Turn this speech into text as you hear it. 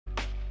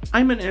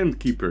I'm an ant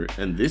keeper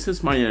and this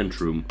is my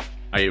antroom.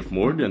 I have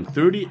more than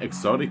 30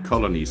 exotic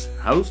colonies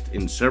housed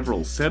in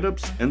several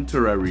setups and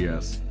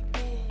terrarias.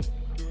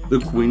 The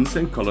queens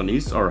and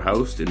colonies are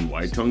housed in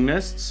white tongue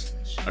nests,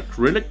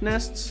 acrylic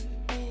nests,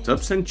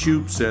 tubs and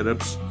tube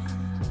setups,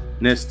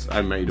 nests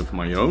I made of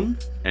my own,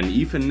 and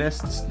even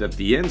nests that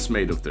the ants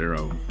made of their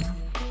own.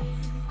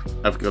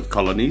 I've got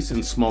colonies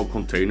in small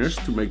containers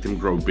to make them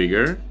grow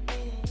bigger.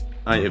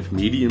 I have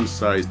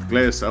medium-sized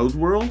glass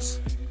outworlds,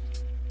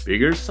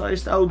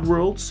 bigger-sized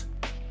outworlds,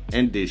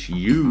 and this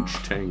huge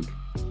tank.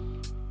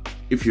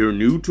 If you're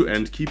new to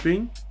ant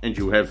keeping and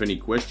you have any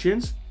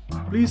questions,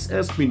 please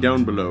ask me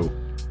down below.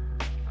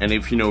 And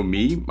if you know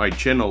me, my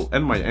channel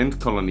and my ant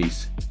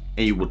colonies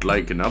and you would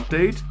like an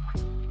update,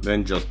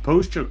 then just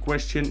post your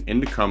question in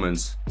the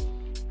comments.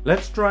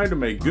 Let's try to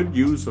make good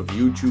use of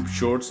YouTube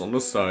Shorts on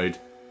the side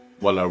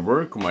while I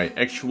work on my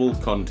actual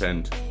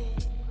content.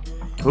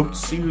 Hope to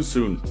see you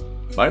soon.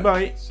 Bye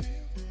bye!